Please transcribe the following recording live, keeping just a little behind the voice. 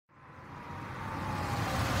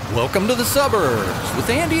Welcome to the Suburbs with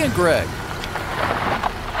Andy and Greg.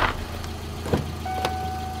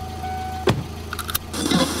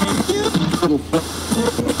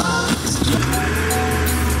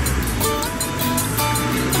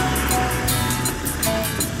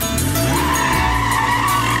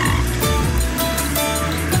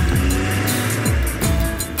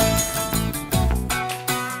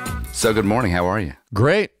 So good morning. How are you?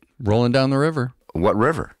 Great. Rolling down the river. What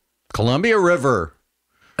river? Columbia River.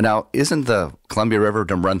 Now, isn't the Columbia River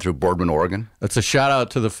to run through Boardman, Oregon? That's a shout out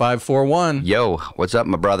to the 541. Yo, what's up,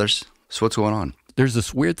 my brothers? So what's going on? There's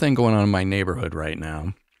this weird thing going on in my neighborhood right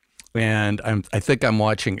now. And I think I'm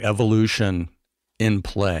watching evolution in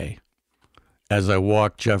play as I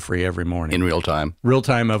walk Jeffrey every morning. In real time?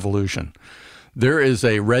 Real-time evolution. There is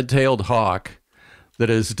a red-tailed hawk that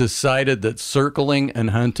has decided that circling and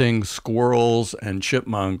hunting squirrels and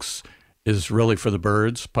chipmunks is really for the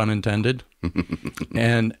birds, pun intended.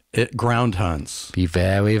 And it ground hunts. Be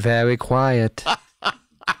very, very quiet.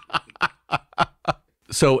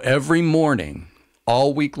 So every morning,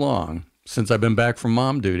 all week long, since I've been back from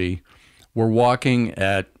mom duty, we're walking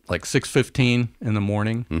at like 6:15 in the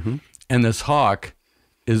morning, and this hawk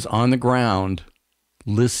is on the ground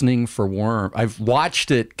listening for worms. I've watched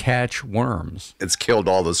it catch worms. It's killed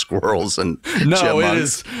all the squirrels and No, it chipmunks.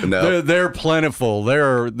 is. No. They're plentiful.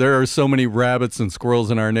 There are so many rabbits and squirrels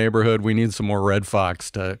in our neighborhood. We need some more red fox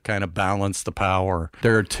to kind of balance the power.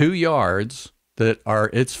 There are 2 yards that are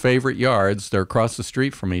its favorite yards. They're across the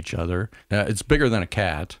street from each other. It's bigger than a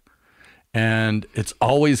cat, and it's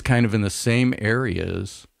always kind of in the same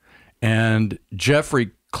areas. And Jeffrey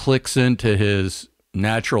clicks into his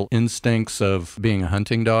natural instincts of being a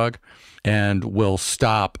hunting dog and will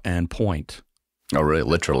stop and point. Oh, really?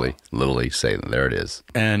 Literally say, there it is.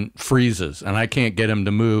 And freezes, and I can't get him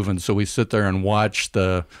to move. And so we sit there and watch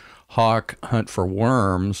the hawk hunt for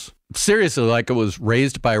worms. Seriously, like it was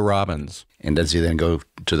raised by robins. And does he then go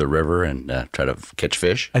to the river and try to catch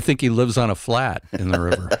fish? I think he lives on a flat in the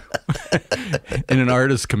river in an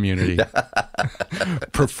artist community.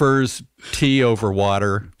 Prefers tea over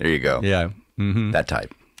water. There you go. Yeah. Mm-hmm. That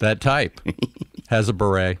type. That type. Has a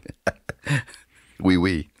beret.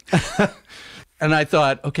 Wee. And I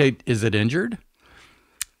thought, okay, is it injured?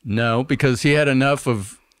 No, because he had enough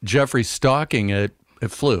of Jeffrey stalking it.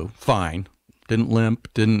 It flew fine. Didn't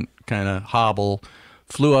limp, didn't kind of hobble.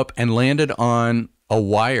 Flew up and landed on a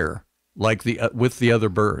wire like with the other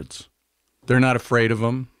birds. They're not afraid of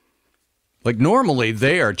him. Like normally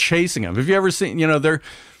they are chasing him. Have you ever seen,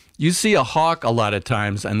 you see a hawk a lot of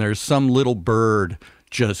times and there's some little bird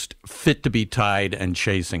just fit to be tied and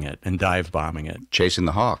chasing it and dive bombing it. Chasing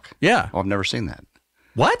the hawk? Yeah. Oh, I've never seen that.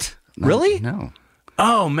 What? No, really? No.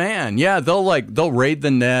 Oh man, yeah, they'll raid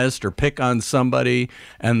the nest or pick on somebody,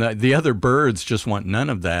 and the other birds just want none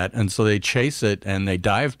of that, and so they chase it and they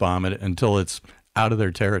dive bomb it until it's out of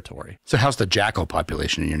their territory. So how's the jackal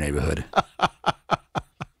population in your neighborhood?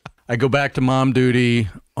 I go back to mom duty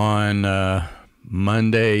on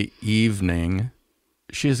Monday evening.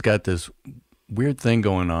 She's got this weird thing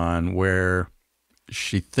going on where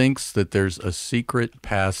she thinks that there's a secret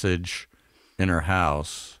passage in her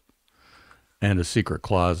house and a secret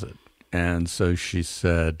closet. And so she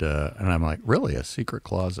said, and I'm like, really, a secret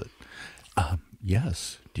closet?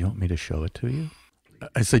 Yes. Do you want me to show it to you?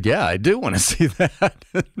 I said, yeah, I do want to see that.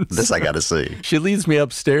 This I got to see. She leads me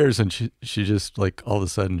upstairs and she just like all of a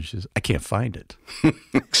sudden I can't find it.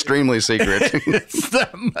 Extremely secret. It's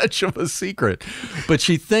that much of a secret. But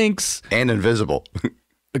she thinks. And invisible.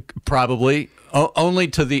 Probably only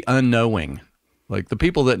to the unknowing. Like the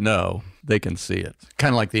people that know, they can see it.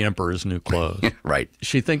 Kind of like the emperor's new clothes. Right.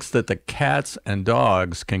 She thinks that the cats and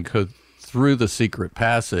dogs can go through the secret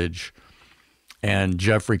passage and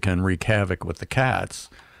Jeffrey can wreak havoc with the cats.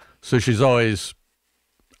 So she's always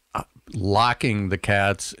locking the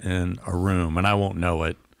cats in a room, and I won't know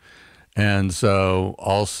it. And so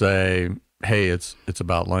I'll say, hey, it's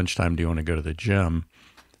about lunchtime. Do you want to go to the gym?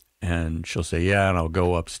 And she'll say, yeah, and I'll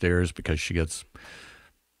go upstairs because she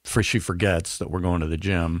forgets that we're going to the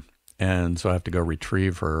gym. And so I have to go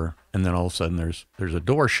retrieve her. And then all of a sudden there's a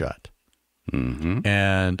door shut. Mm-hmm.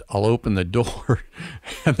 And I'll open the door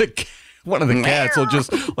and one of the cats will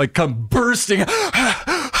just like come bursting.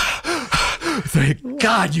 Thank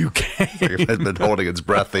God you came. It's been holding its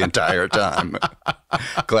breath the entire time.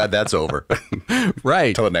 Glad that's over.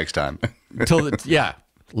 Right. Till the next time.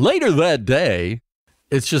 Later that day,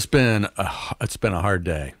 it's just been a hard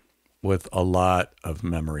day with a lot of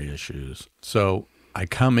memory issues. So I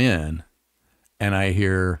come in and I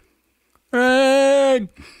hear, Greg.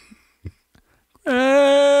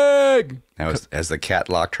 Egg. Now, as the cat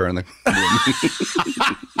locked her in the room.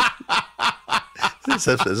 Is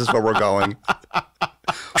this where we're going?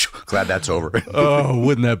 Glad that's over. Oh,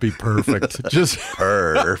 wouldn't that be perfect? Just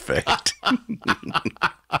perfect.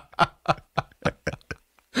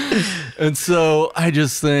 And so I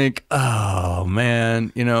just think, oh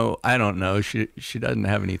man, I don't know. She doesn't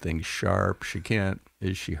have anything sharp. She can't.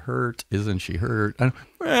 Is she hurt? Isn't she hurt?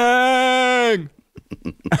 Egg.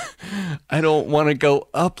 I don't want to go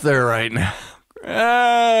up there right now.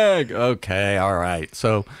 Egg. Okay, all right.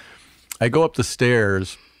 So I go up the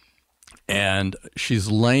stairs, and she's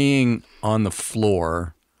laying on the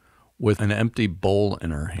floor with an empty bowl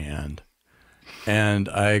in her hand. And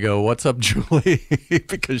I go, "What's up, Julie?"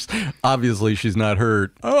 Because obviously she's not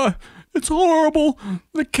hurt. It's horrible.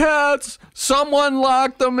 The cats, someone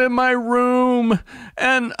locked them in my room,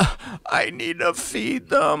 and I need to feed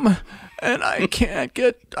them. And I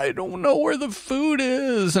don't know where the food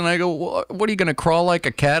is. And I go, what are you going to crawl like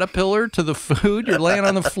a caterpillar to the food? You're laying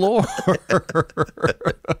on the floor.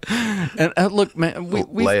 And look, man, we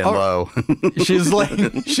laying low. She is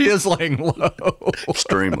laying low.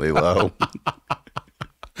 Extremely low.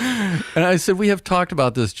 And I said, we have talked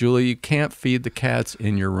about this, Julie. You can't feed the cats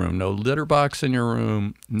in your room. No litter box in your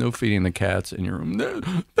room. No feeding the cats in your room.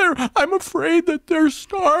 I'm afraid that they're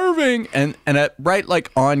starving. And right like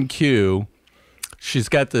on cue, she's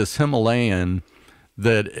got this Himalayan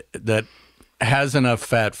that has enough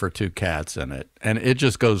fat for 2 cats in it. And it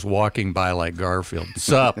just goes walking by like Garfield.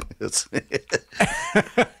 Sup?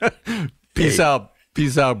 Peace out.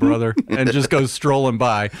 Peace out, brother. And just goes strolling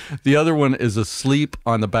by. The other one is asleep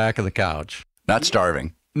on the back of the couch. Not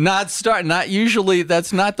starving. Not usually.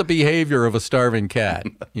 That's not the behavior of a starving cat.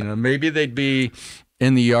 Maybe they'd be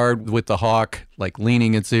in the yard with the hawk, like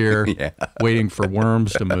leaning its ear, waiting for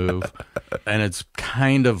worms to move. And it's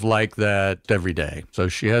kind of like that every day. So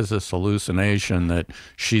she has this hallucination that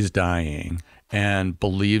she's dying and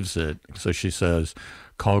believes it. So she says,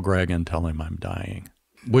 "Call Greg and tell him I'm dying."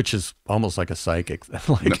 Which is almost like a psychic.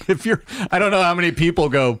 Like if you're, I don't know how many people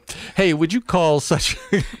go, "Hey, would you call such,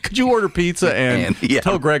 could you order pizza and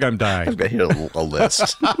tell Greg I'm dying?" I've got here a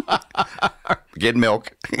list. Get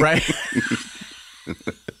milk. Right.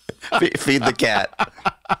 Feed the cat.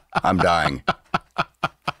 I'm dying.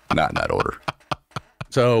 Not in that order.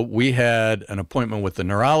 So we had an appointment with the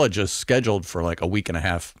neurologist scheduled for like a week and a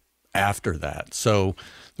half after that. So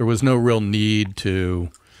there was no real need to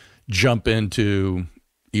jump into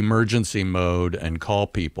emergency mode and call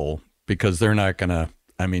people because they're not going to,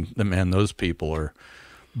 those people are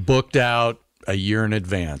booked out a year in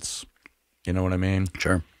advance. You know what I mean?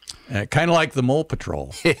 Sure. Kind of like the mole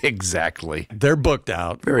patrol. Exactly. They're booked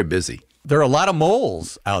out. Very busy. There are a lot of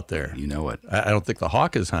moles out there. You know it. I don't think the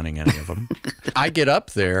hawk is hunting any of them. I get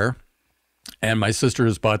up there, and my sister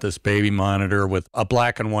has bought this baby monitor with a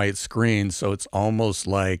black and white screen, so it's almost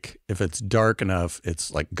like if it's dark enough,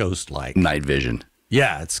 it's like ghost-like. Night vision.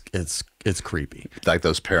 Yeah, it's creepy. Like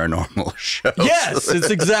those paranormal shows. Yes, it's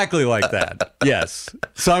exactly like that. Yes.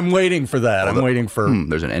 So I'm waiting for that. I'm waiting for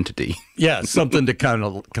there's an entity. Yeah, something to kind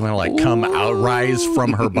of like come out, rise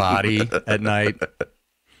from her body at night.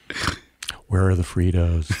 Where are the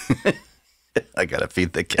Fritos? I gotta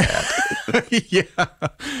feed the cat. Yeah.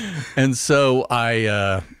 And so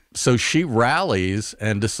so she rallies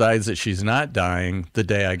and decides that she's not dying the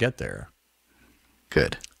day I get there.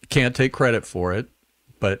 Good. Can't take credit for it,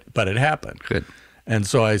 but it happened. Good. And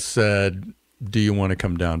so I said, "Do you want to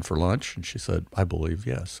come down for lunch?" And she said, "I believe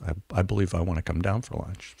yes. I believe I want to come down for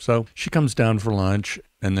lunch." So she comes down for lunch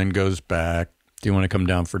and then goes back. "Do you want to come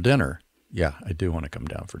down for dinner?" "Yeah, I do want to come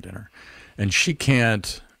down for dinner." And she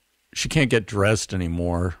can't get dressed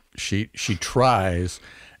anymore. She tries,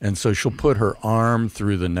 and so she'll put her arm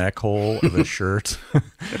through the neck hole of a shirt,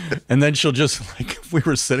 and then she'll just like we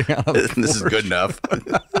were sitting on the This is good enough.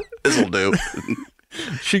 This'll do.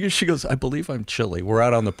 She goes, "I believe I'm chilly." We're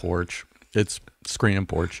out on the porch. It's screening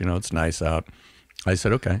porch, it's nice out. I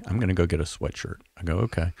said, "Okay, I'm going to go get a sweatshirt." I go,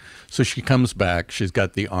 "Okay." So she comes back. She's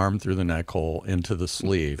got the arm through the neck hole into the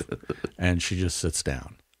sleeve, and she just sits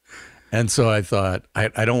down. And so I thought,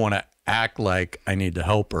 I don't want to act like I need to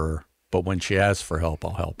help her, but when she asks for help,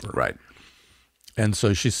 I'll help her. Right. And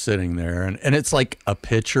so she's sitting there, and it's like a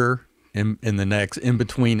pitcher in the next, in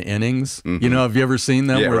between innings. Mm-hmm. Have you ever seen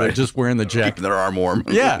them where they're just wearing the jacket? Keeping their arm warm.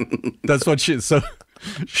 Yeah, that's what she, so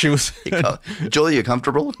she was. Julie, you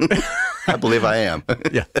comfortable? I believe I am.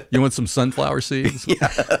 Yeah. You want some sunflower seeds?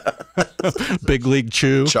 Yeah. Big League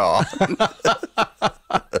Chew. Chaw.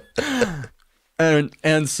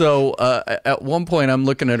 And so at one point I'm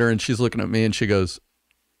looking at her and she's looking at me and she goes,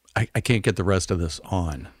 I can't get the rest of this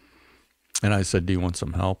on. And I said, do you want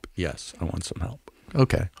some help? Yes, I want some help.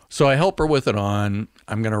 Okay. So I help her with it on.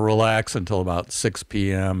 I'm going to relax until about 6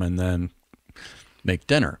 p.m. and then make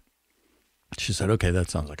dinner. She said, okay, that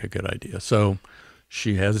sounds like a good idea. So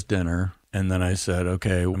she has dinner. And then I said,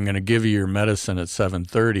 okay, I'm going to give you your medicine at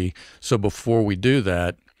 7:30. So before we do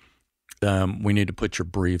that, we need to put your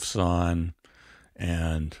briefs on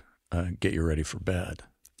and get you ready for bed.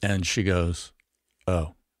 And she goes,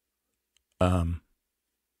 oh,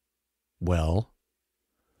 well,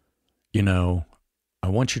 I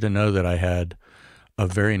want you to know that I had a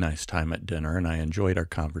very nice time at dinner and I enjoyed our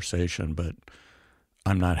conversation, but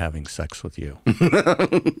I'm not having sex with you.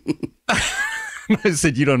 I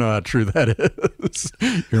said, you don't know how true that is.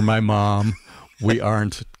 You're my mom. We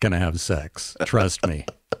aren't going to have sex. Trust me.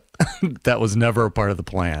 That was never a part of the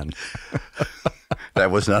plan.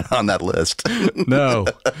 That was not on that list. No.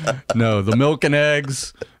 The milk and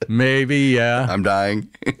eggs, maybe, yeah. I'm dying.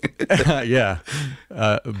 Yeah.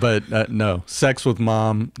 But no, sex with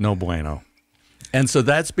mom, no bueno. And so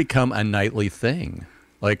that's become a nightly thing.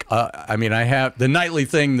 Like, I have the nightly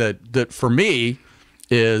thing that for me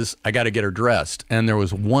is I got to get her dressed. And there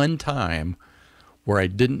was one time where I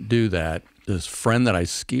didn't do that. This friend that I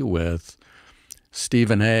ski with,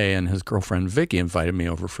 Stephen A. and his girlfriend Vicky invited me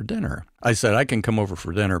over for dinner. I said, I can come over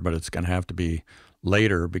for dinner, but it's going to have to be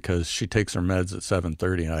later because she takes her meds at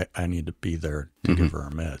 7:30 and I need to be there to give her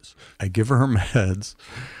meds. I give her meds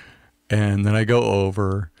and then I go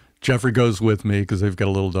over. Jeffrey goes with me because they've got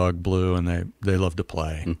a little dog, Blue, and they love to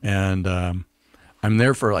play. And I'm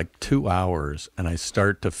there for like 2 hours and I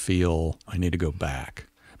start to feel I need to go back.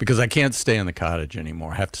 Because I can't stay in the cottage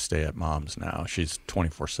anymore. I have to stay at mom's now. She's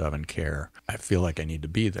 24/7 care. I feel like I need to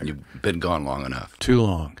be there. You've been gone long enough. Too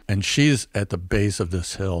long. And she's at the base of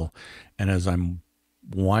this hill. And as I'm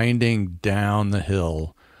winding down the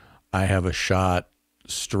hill, I have a shot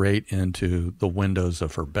straight into the windows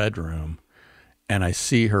of her bedroom. And I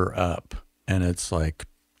see her up. And it's like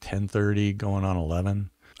 10:30 going on 11.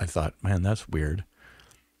 I thought, man, that's weird.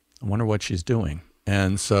 I wonder what she's doing.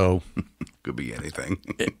 And so could be anything.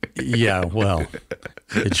 Yeah, well,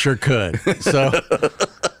 it sure could. So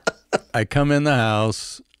I come in the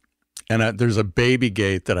house and there's a baby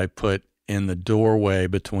gate that I put in the doorway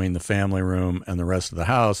between the family room and the rest of the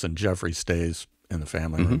house. And Jeffrey stays in the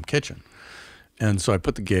family room kitchen. And so I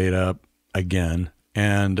put the gate up again.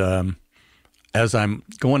 And as I'm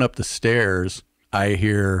going up the stairs, I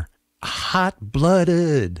hear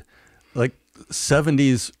hot-blooded, like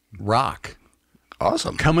 70s rock.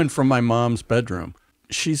 Awesome. Coming from my mom's bedroom.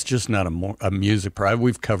 She's just not a music pro.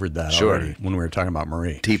 We've covered that already when we were talking about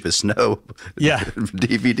Marie. Deep as snow. Yeah.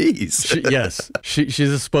 DVDs. Yes. She's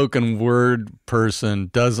a spoken word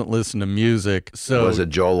person, doesn't listen to music. So was it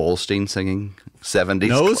Joel Osteen singing 70s?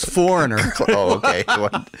 No, it's Foreigner. Oh, okay.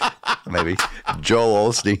 Maybe Joel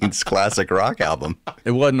Osteen's classic rock album.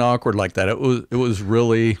 It wasn't awkward like that. It was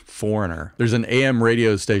really Foreigner. There's an AM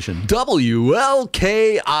radio station,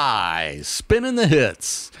 WLKI, spinning the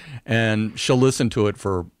hits. And she'll listen to it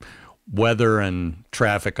for weather and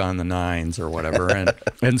traffic on the nines or whatever.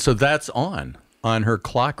 And so that's on her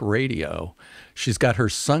clock radio. She's got her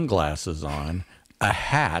sunglasses on, a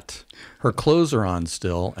hat, her clothes are on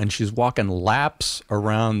still, and she's walking laps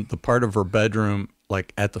around the part of her bedroom,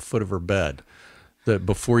 like at the foot of her bed. That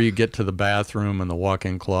before you get to the bathroom and the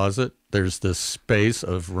walk-in closet, there's this space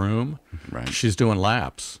of room. Right. She's doing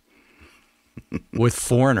laps with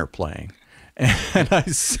Foreigner playing. And I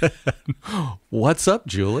said, what's up,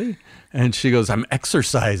 Julie? And she goes, I'm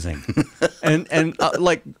exercising. and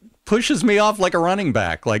like pushes me off like a running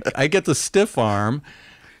back. Like I get the stiff arm.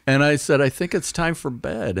 And I said, I think it's time for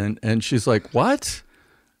bed. And she's like, what?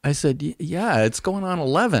 I said, yeah, it's going on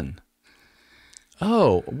 11.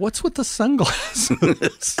 Oh, what's with the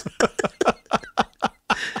sunglasses?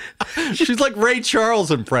 She's like Ray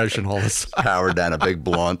Charles impression all this time. Powered down a big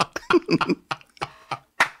blunt.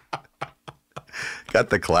 Got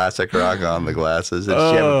the classic rock on the glasses.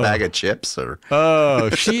 Does she have a bag of chips? Oh,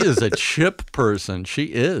 she is a chip person. She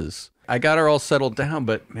is. I got her all settled down,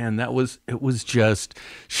 but man, it was just,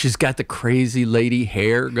 she's got the crazy lady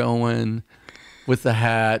hair going with the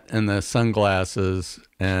hat and the sunglasses.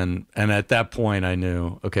 And at that point I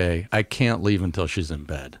knew, okay, I can't leave until she's in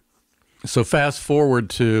bed. So fast forward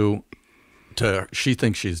to she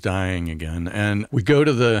thinks she's dying again. And we go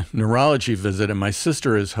to the neurology visit, and my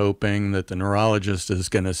sister is hoping that the neurologist is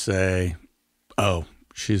going to say, oh,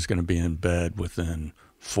 she's going to be in bed within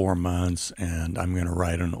 4 months, and I'm going to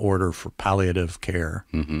write an order for palliative care.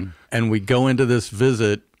 Mm-hmm. And we go into this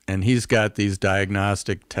visit, and he's got these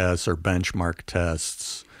diagnostic tests or benchmark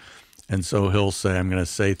tests. And so he'll say, I'm going to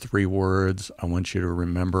say 3 words. I want you to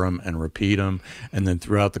remember them and repeat them. And then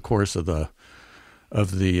throughout the course of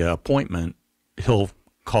the appointment, he'll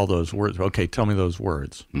call those words. Okay, tell me those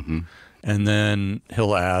words. Mm-hmm. And then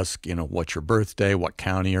he'll ask, what's your birthday? What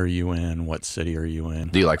county are you in? What city are you in?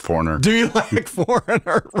 Do you like Foreigner? Do you like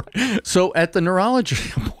Foreigner? So at the neurology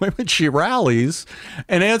appointment, she rallies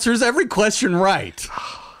and answers every question right.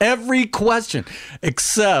 Every question,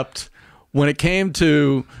 except when it came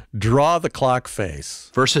to draw the clock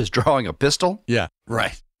face. Versus drawing a pistol? Yeah,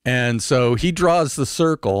 right. And so he draws the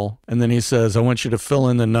circle, and then he says, I want you to fill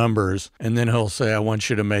in the numbers. And then he'll say, I want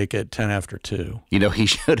you to make it 10 after 2. He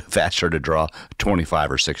should have asked her to draw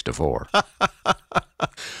 25 or 6 to 4.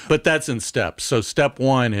 But that's in steps. So step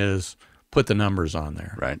 1 is put the numbers on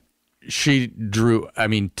there. Right. She drew,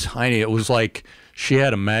 tiny. It was like she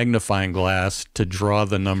had a magnifying glass to draw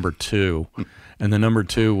the number 2. And the number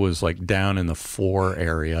 2 was like down in the 4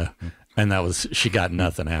 area. And she got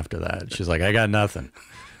nothing after that. She's like, I got nothing.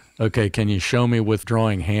 Okay, can you show me with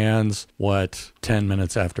drawing hands what 10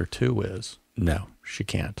 minutes after 2 is? No, she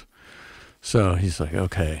can't. So he's like,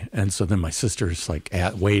 okay. And so then my sister's like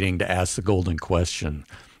waiting to ask the golden question.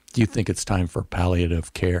 Do you think it's time for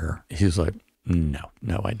palliative care? He's like, no,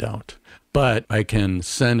 I don't. But I can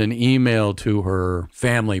send an email to her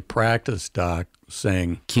family practice doc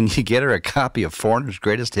saying, can you get her a copy of Foreigner's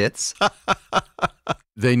Greatest Hits?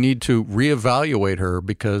 They need to reevaluate her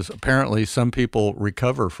because apparently some people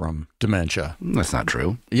recover from dementia. That's not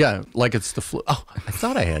true. Yeah, like it's the flu. Oh, I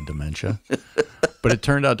thought I had dementia, but it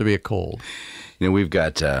turned out to be a cold. We've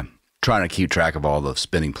got trying to keep track of all the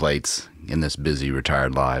spinning plates in this busy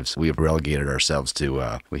retired lives. We have relegated ourselves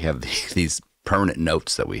to, we have these permanent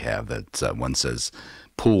notes that we have that one says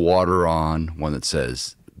pool water on, one that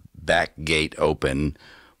says back gate open,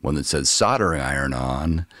 one that says soldering iron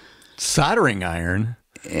on. Soldering iron?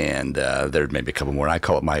 And there may be a couple more. I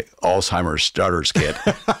call it my Alzheimer's starters kit.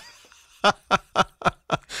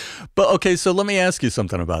 But okay, so let me ask you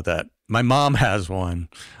something about that. My mom has one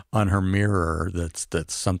on her mirror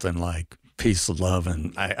that's something like peace, love,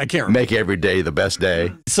 and I can't remember. Make every day the best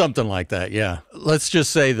day. Something like that, yeah. Let's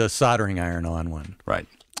just say the soldering iron on one. Right.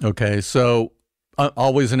 Okay, so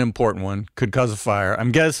always an important one. Could cause a fire.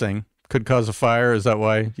 I'm guessing could cause a fire. Is that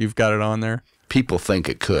why you've got it on there? People think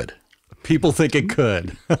it could. People think it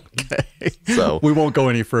could. Okay. So we won't go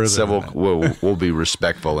any further. So we'll be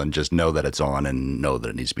respectful and just know that it's on and know that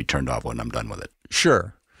it needs to be turned off when I'm done with it.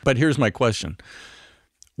 Sure. But here's my question.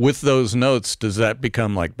 With those notes, does that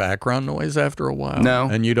become like background noise after a while? No.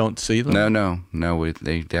 And you don't see them? No.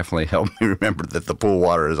 They definitely help me remember that the pool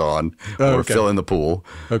water is on or fill in the pool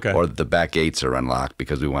or that the back gates are unlocked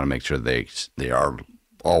because we want to make sure they are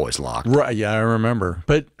always locked. Right, yeah, I remember.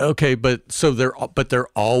 But okay, they're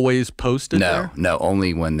always posted there? No,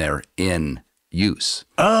 only when they're in use.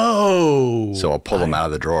 Oh. So I'll pull them out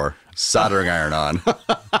of the drawer. Soldering iron on.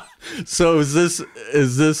 So is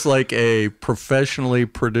this like a professionally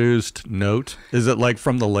produced note? Is it like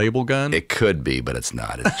from the label gun? It could be, but it's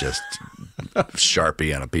not. It's just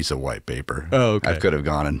Sharpie on a piece of white paper. Oh, okay. I could have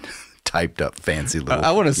gone and typed up fancy little.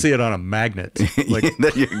 I want to see it on a magnet. Like,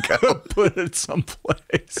 there you go. Put it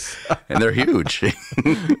someplace. And they're huge.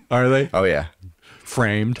 Are they? Oh, yeah.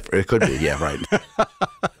 Framed? It could be, yeah, right.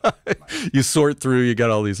 You sort through, you got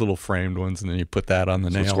all these little framed ones, and then you put that on the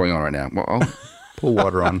nail. What's going on right now? Well, I'll pull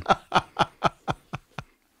water on.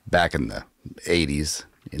 Back in the 80s,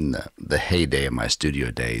 in the heyday of my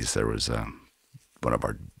studio days, there was one of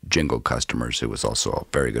our jingle customers who was also a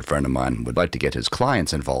very good friend of mine, would like to get his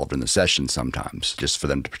clients involved in the session sometimes, just for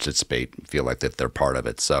them to participate and feel like that they're part of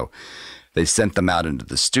it. So they sent them out into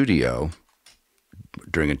the studio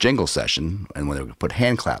during a jingle session, and when they would put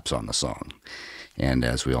hand claps on the song. And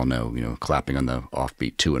as we all know, clapping on the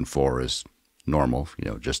offbeat 2 and 4 is normal,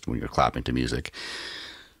 just when you're clapping to music.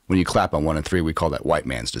 When you clap on 1 and 3, we call that white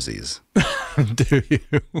man's disease. Do you?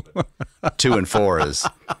 2 and 4 is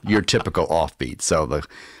your typical offbeat. So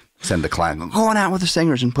send the client, go on out with the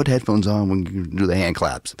singers and put headphones on when you do the hand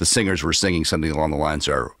claps. The singers were singing something along the lines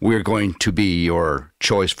of, we're going to be your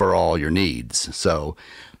choice for all your needs. So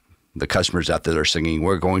the customers out there are singing,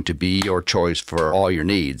 we're going to be your choice for all your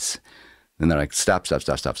needs. And they're like, stop the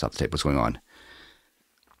tape. What's going on?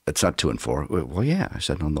 It's not 2 and 4. Well, yeah. I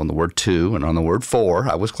said on the word 2 and on the word 4,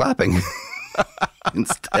 I was clapping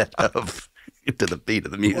instead of to the beat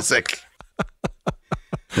of the music.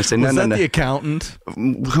 I say, was that the accountant?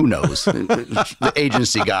 Who knows? The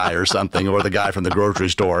agency guy or something, or the guy from the grocery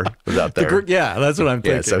store was out there. Yeah, that's what I'm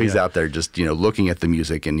thinking. Yeah, so he's out there just, looking at the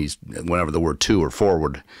music, and whenever the word 2 or 4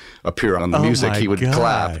 would appear on the music, he would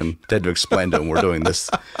clap, and had to explain to him we're doing this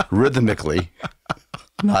rhythmically.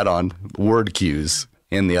 not on word cues.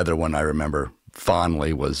 And the other one I remember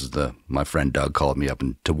fondly was my friend Doug called me up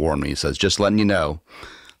to warn me. He says, just letting you know,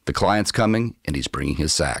 the client's coming and he's bringing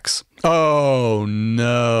his sacks. Oh,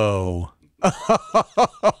 no.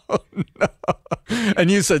 Oh, no. And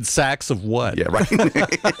you said sacks of what? Yeah, right.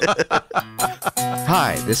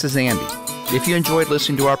 Hi, this is Andy. If you enjoyed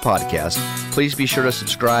listening to our podcast, please be sure to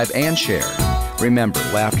subscribe and share. Remember,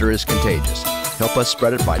 laughter is contagious. Help us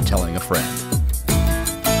spread it by telling a friend.